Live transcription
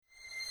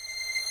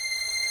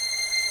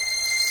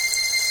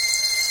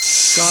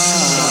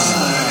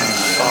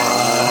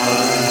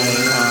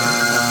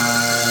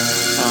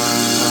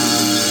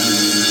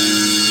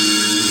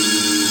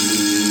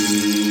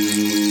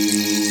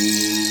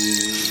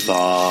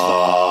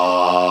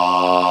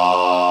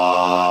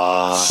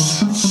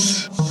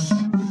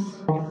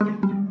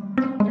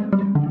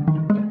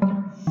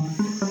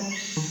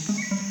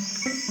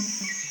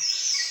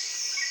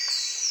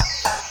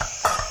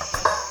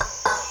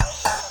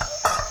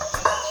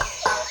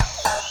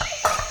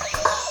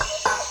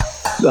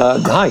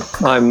Hi,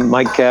 I'm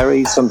Mike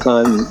Carey,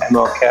 sometimes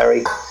Mark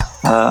Carey.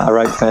 I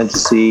write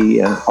fantasy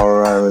and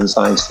horror and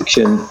science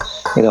fiction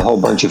in a whole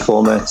bunch of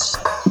formats: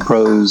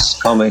 prose,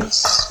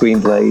 comics,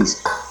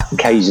 screenplays,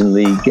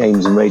 occasionally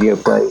games and radio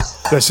plays.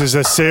 This is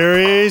a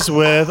series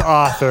with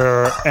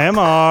author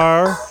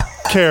M.R.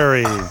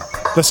 Carey.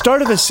 The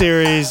start of the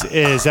series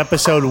is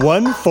episode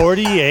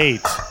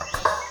 148.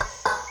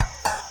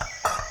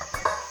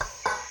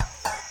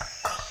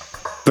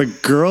 The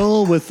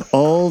Girl with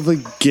All the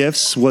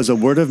Gifts was a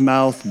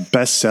word-of-mouth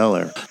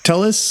bestseller.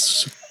 Tell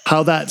us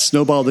how that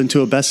snowballed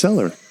into a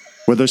bestseller.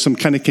 Were there some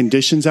kind of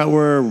conditions that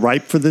were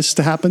ripe for this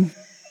to happen?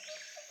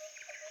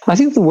 I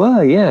think there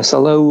were, yes,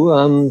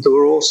 although there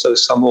were also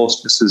some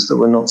auspices that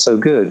were not so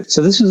good.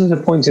 So this was at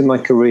a point in my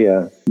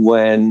career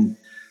when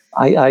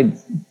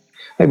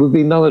it would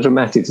be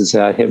melodramatic to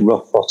say I hit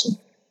rock bottom,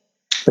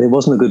 but it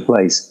wasn't a good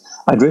place.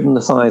 I'd written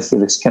the 5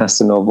 Felix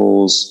Castor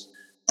novels.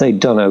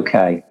 They'd done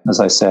okay, as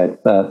I said,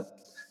 but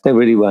they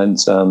really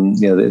weren't,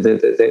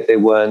 they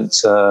weren't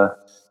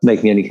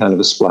making any kind of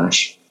a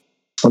splash.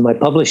 And my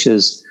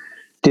publishers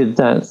did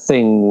that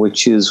thing,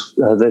 which is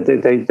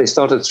they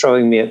started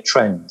throwing me at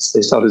trends.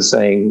 They started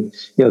saying,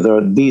 there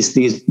are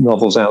these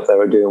novels out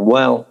there are doing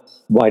well.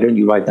 Why don't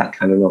you write that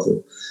kind of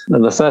novel?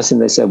 And the first thing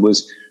they said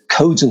was,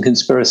 codes and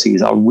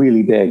conspiracies are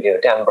really big.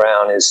 Dan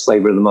Brown is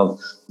Flavor of the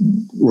Month.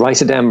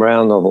 Write a Dan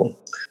Brown novel.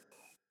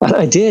 And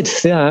I did.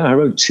 Yeah, I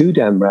wrote 2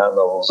 Dan Brown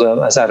novels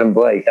as Adam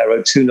Blake. I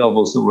wrote 2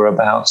 novels that were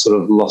about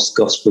sort of lost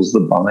gospels, the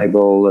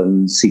Bible,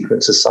 and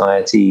secret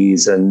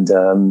societies, and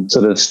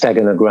sort of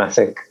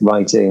steganographic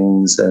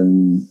writings,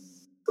 and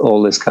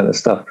all this kind of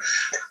stuff.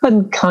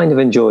 And kind of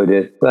enjoyed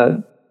it, but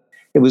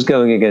it was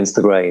going against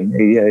the grain.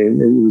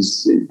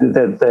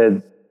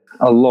 They're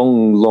a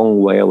long, long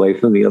way away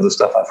from the other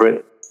stuff I've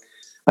written.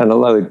 And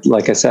although,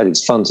 like I said,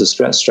 it's fun to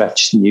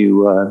stretch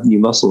new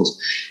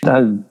muscles,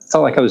 I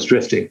felt like I was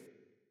drifting.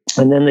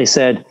 And then they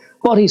said,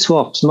 body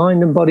swaps,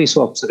 mind and body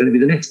swaps are going to be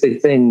the next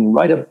big thing.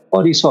 Write a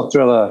body swap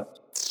thriller.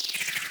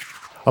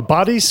 A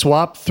body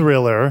swap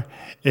thriller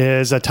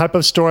is a type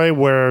of story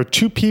where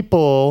 2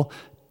 people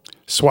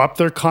swap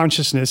their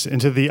consciousness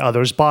into the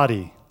other's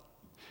body.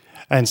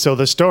 And so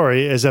the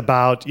story is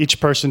about each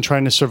person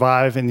trying to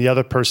survive in the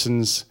other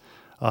person's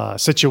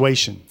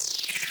situation.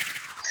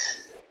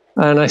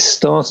 And I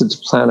started to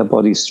plan a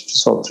body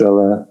swap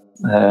thriller.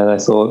 And I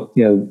thought,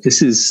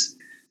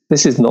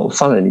 this is not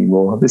fun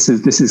anymore. This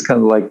is kind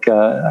of like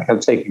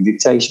I'm taking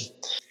dictation.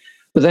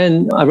 But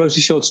then I wrote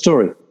a short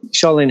story.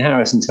 Charlene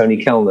Harris and Tony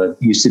Kellner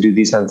used to do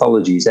these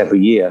anthologies every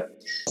year.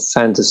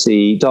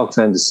 Fantasy, dark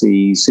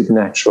fantasy,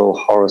 supernatural,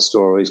 horror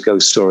stories,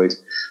 ghost stories.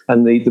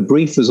 And the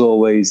brief was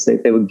always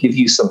that they would give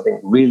you something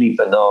really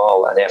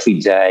banal and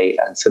everyday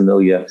and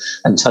familiar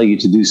and tell you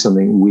to do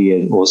something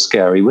weird or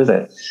scary with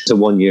it. So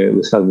one year it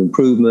was home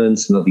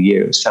improvements, another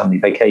year it was family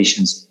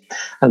vacations.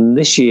 And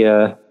this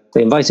year,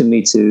 they invited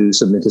me to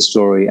submit a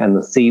story, and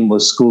the theme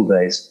was school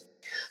days.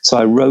 So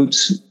I wrote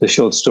the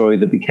short story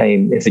that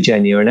became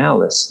Iphigenia and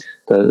Alice,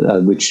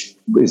 which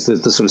is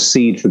the sort of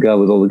seed for Girl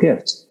with All the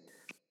Gifts.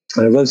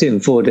 And I wrote it in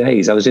 4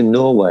 days. I was in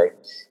Norway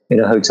in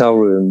a hotel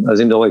room. I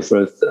was in Norway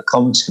for a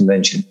comics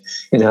convention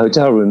in a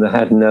hotel room that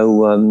had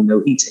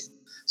no heating.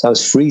 So I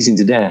was freezing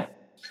to death,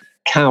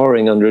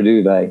 cowering under a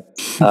duvet,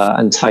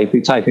 and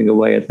typing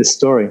away at this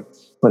story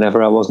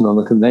whenever I wasn't on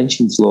the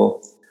convention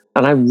floor.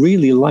 And I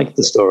really liked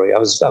the story. I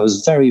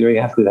was very, very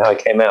happy with how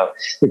it came out.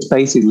 It's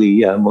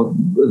basically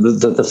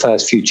the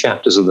first few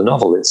chapters of the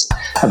novel. It's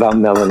about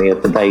Melanie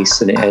at the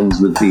base, and it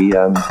ends with the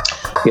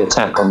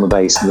attack on the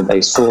base and the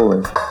base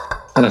falling.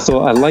 And I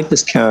thought, I like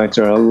this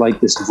character, I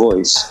like this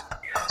voice.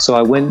 So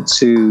I went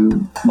to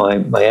my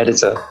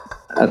editor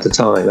at the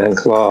time, Anne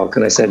Clark,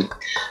 and I said,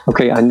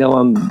 okay, I know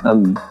I'm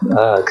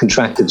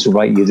contracted to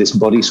write you this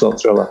body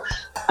swap thriller.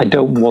 I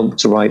don't want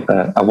to write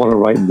that. I want to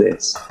write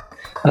this.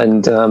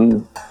 And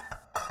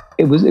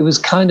it was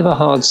kind of a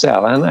hard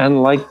sell.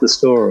 Anne liked the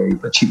story,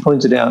 but she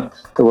pointed out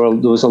there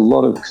was a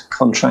lot of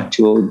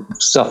contractual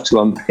stuff to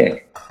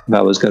unpick if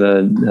I was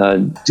going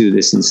to do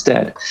this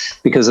instead.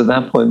 Because at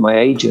that point, my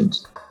agent,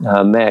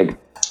 Meg,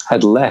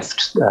 had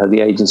left the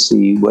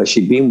agency where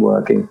she'd been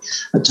working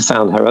to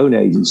found her own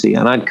agency,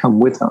 and I'd come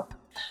with her.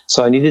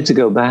 So I needed to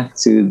go back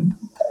to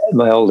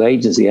my old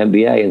agency,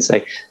 MBA, and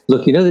say,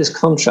 look, this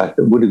contract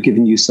that would have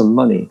given you some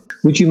money.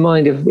 Would you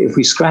mind if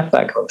we scrap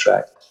that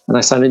contract? And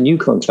I sign a new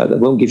contract that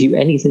won't give you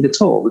anything at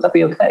all. Would that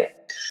be okay?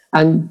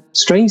 And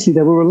strangely,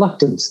 they were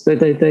reluctant.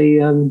 They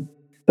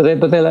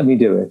but they let me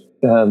do it.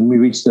 We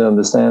reached an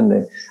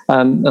understanding,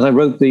 and I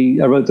wrote the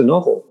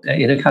novel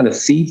in a kind of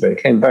fever.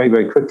 It came very,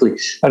 very quickly,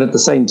 and at the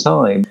same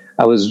time,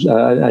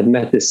 I'd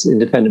met this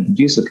independent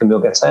producer, Camille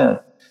Gatin,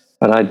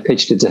 and I'd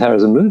pitched it to her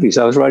as a movie.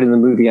 So I was writing the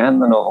movie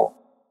and the novel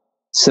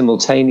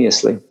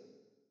simultaneously.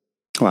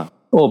 Wow.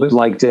 Orbit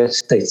liked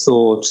it. They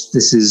thought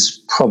this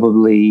is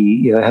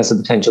probably, has the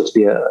potential to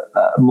be a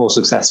more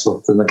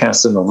successful than the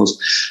Castor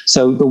novels.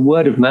 So the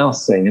word of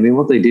mouth thing, I mean,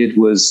 what they did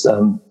was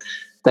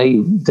they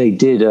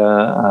did an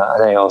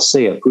ARC,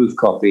 a proof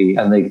copy,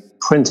 and they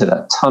printed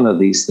a ton of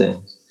these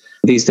things.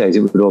 These days,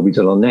 it would all be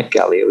done on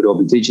NetGalley. It would all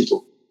be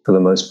digital for the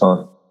most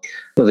part.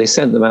 But they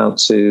sent them out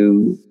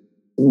to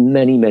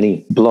many,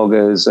 many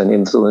bloggers and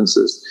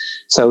influencers.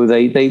 So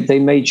they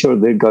made sure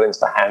they got into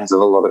the hands of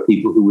a lot of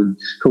people who,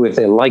 if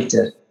they liked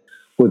it,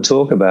 would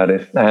talk about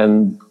it.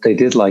 And they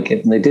did like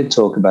it, and they did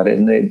talk about it,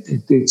 and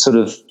it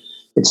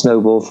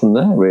snowballed from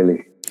there,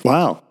 really.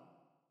 Wow.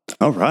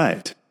 All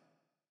right.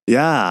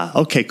 Yeah.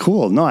 Okay,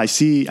 cool. No, I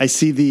see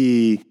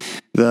the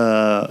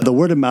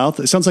word of mouth.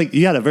 It sounds like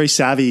you had a very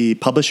savvy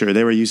publisher.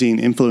 They were using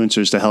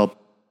influencers to help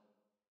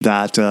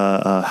that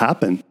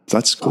happen.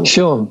 That's cool.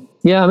 Sure.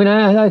 Yeah. I mean,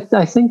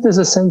 I think there's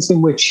a sense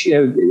in which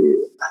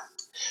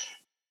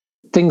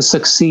things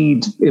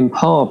succeed in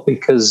part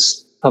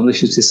because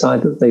publishers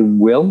decide that they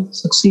will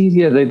succeed.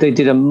 Yeah, they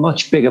did a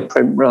much bigger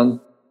print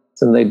run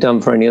than they'd done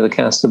for any other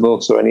Castor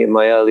books or any of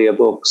my earlier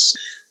books.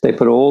 They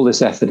put all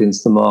this effort into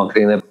the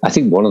marketing. I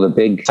think one of the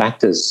big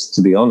factors,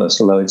 to be honest,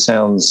 although it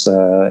sounds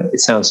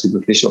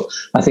superficial,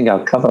 I think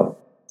our cover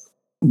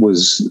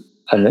was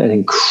an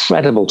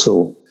incredible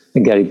tool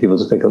in getting people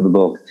to pick up the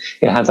book.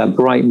 It had that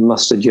bright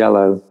mustard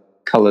yellow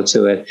color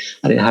to it,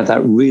 and it had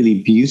that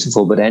really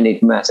beautiful but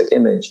enigmatic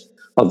image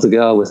of the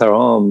girl with her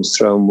arms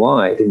thrown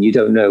wide, and you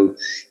don't know,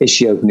 is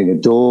she opening a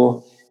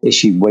door? Is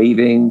she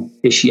waving?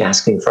 Is she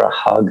asking for a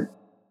hug?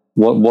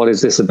 What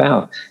is this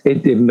about?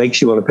 It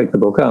makes you want to pick the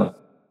book up.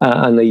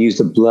 And they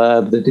used a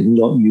blurb that did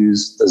not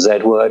use the Z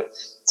word,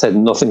 said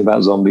nothing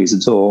about zombies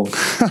at all,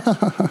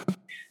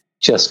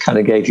 just kind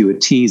of gave you a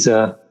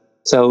teaser.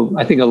 So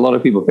I think a lot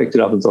of people picked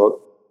it up and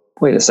thought,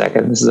 wait a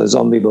second, this is a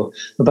zombie book.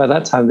 But by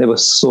that time, they were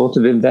sort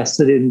of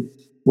invested in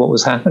what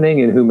was happening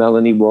and who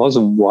Melanie was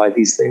and why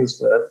these things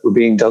were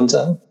being done to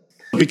her.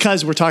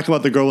 Because we're talking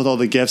about the girl with all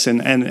the gifts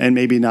and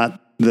maybe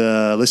not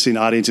the listening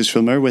audience is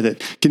familiar with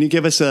it. Can you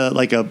give us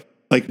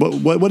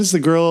what is the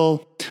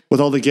girl with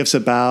all the gifts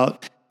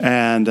about?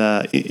 And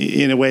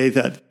in a way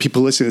that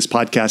people listening to this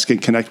podcast can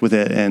connect with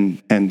it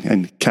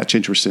and catch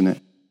interest in it.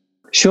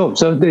 Sure.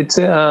 So it's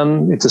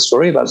a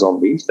story about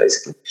zombies,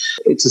 basically.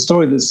 It's a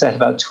story that's set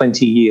about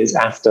 20 years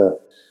after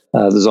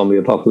the zombie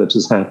apocalypse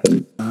has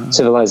happened.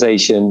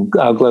 Civilization,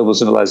 our global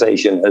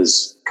civilization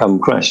has come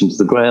crashing to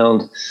the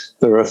ground.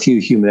 There are a few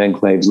human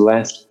enclaves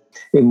left.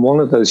 In one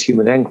of those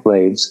human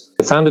enclaves,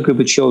 they found a group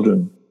of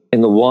children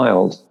in the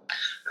wild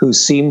who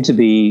seem to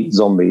be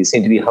zombies,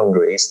 seem to be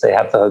hungry. They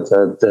have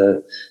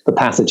the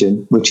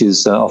pathogen, which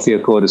is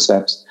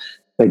Ophiocordyceps.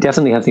 They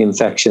definitely have the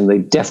infection. They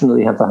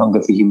definitely have the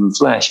hunger for human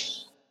flesh,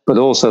 but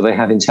also they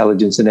have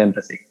intelligence and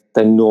empathy.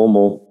 They're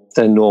normal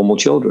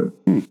children.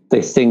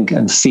 They think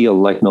and feel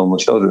like normal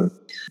children.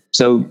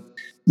 So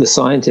the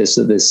scientists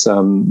at this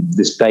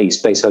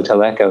base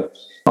Hotel Echo,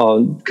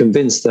 are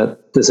convinced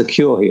that there's a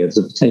cure here. There's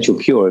a potential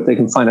cure. If they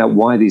can find out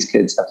why these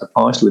kids have the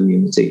partial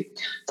immunity,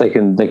 they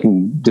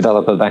can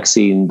develop a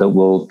vaccine that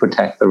will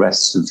protect the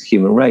rest of the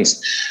human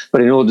race.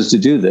 But in order to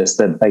do this,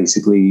 they're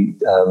basically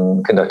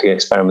conducting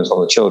experiments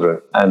on the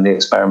children, and the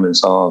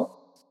experiments are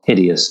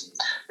hideous.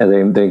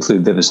 And they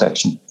include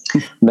vivisection.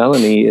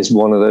 Melanie is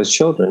one of those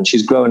children.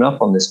 She's grown up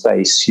on this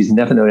base. She's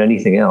never known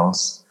anything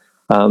else.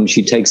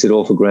 She takes it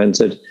all for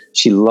granted.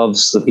 She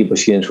loves the people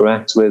she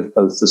interacts with,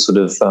 both the sort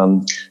of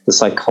the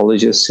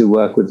psychologists who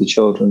work with the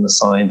children, the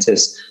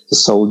scientists, the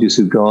soldiers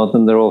who guard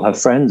them. They're all her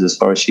friends as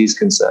far as she's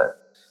concerned.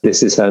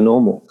 This is her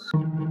normal.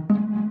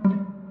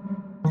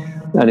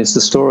 And it's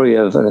the story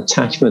of an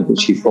attachment that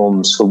she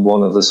forms for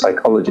one of the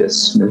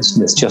psychologists,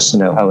 Miss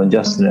Justineau, Helen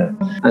Justineau.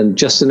 And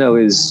Justineau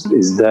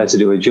is there to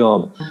do a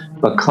job,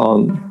 but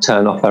can't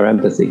turn off her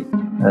empathy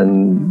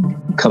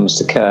and comes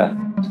to care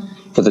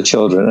for the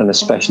children, and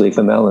especially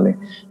for Melanie.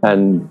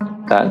 And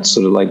that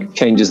sort of like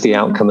changes the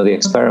outcome of the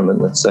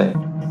experiment, let's say.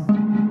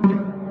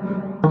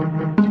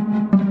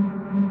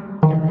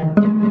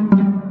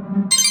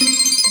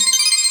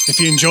 If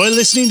you enjoy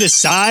listening to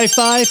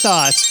Sci-Fi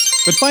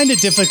Thoughts, but find it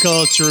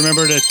difficult to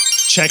remember to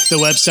check the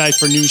website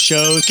for new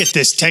shows, get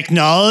this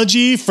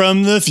technology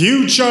from the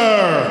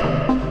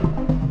future.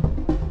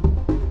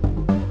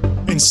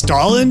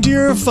 Install into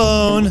your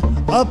phone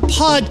a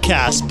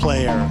podcast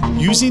player.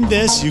 Using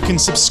this, you can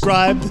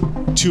subscribe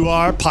to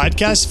our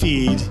podcast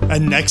feed,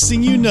 and next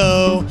thing you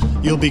know,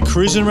 you'll be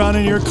cruising around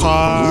in your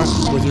car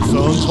with your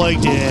phone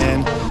plugged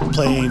in,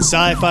 playing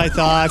Sci-Fi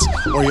Thoughts,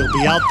 or you'll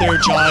be out there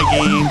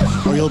jogging,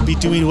 or you'll be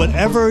doing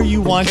whatever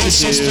you want to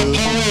do.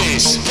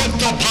 Police, put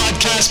the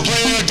podcast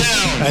player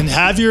down. And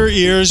have your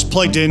ears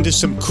plugged into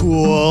some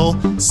cool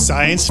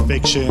science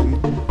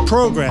fiction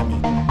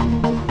programming.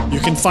 You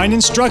You can find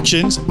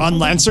instructions on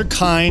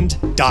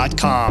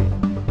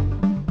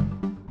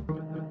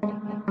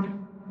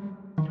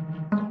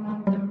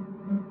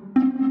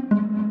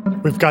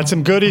lancerkind.com. We've got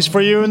some goodies for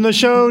you in the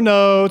show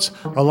notes,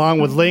 along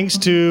with links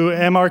to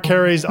M.R.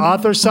 Carey's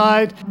author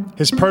site,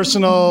 his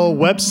personal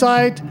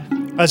website,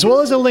 as well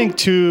as a link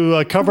to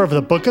a cover of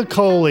the Book of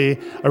Coley,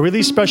 a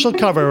really special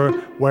cover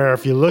where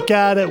if you look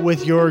at it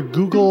with your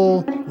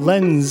Google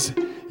lens,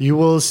 you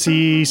will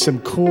see some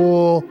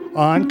cool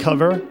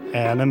on-cover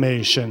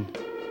animation.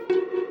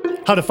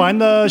 How to find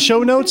the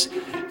show notes?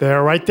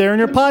 They're right there in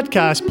your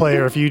podcast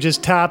player. If you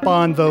just tap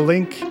on the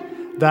link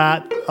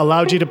that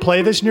allowed you to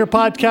play this in your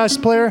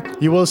podcast player,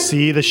 you will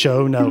see the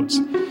show notes.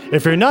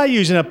 If you're not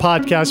using a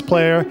podcast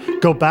player,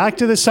 go back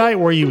to the site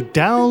where you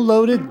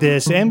downloaded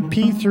this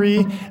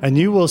MP3 and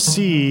you will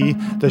see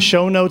the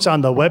show notes on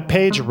the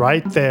webpage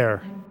right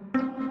there.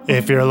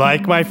 If you're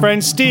like my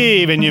friend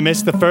Steve and you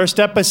missed the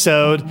first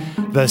episode,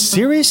 the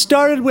series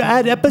started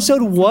at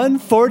episode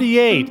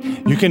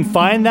 148. You can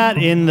find that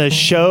in the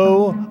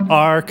show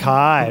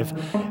archive.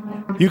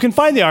 You can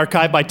find the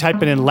archive by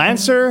typing in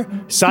Lancer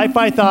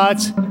Sci-Fi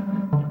Thoughts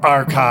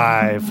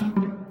Archive.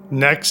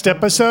 Next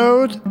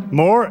episode,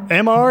 more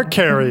M.R.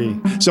 Carey.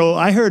 So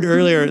I heard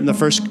earlier in the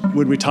first,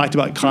 when we talked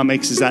about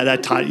comics, is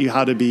that taught you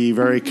how to be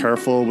very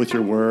careful with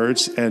your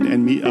words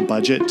and meet a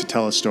budget to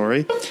tell a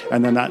story.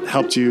 And then that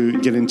helped you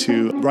get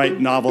into write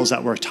novels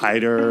that were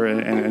tighter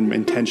and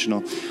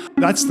intentional.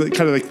 That's the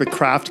kind of like the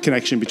craft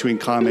connection between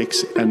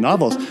comics and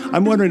novels.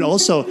 I'm wondering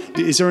also,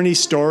 is there any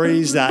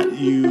stories that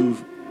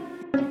you've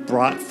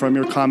brought from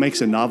your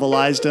comics and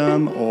novelized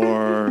them,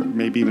 or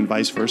maybe even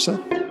vice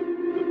versa?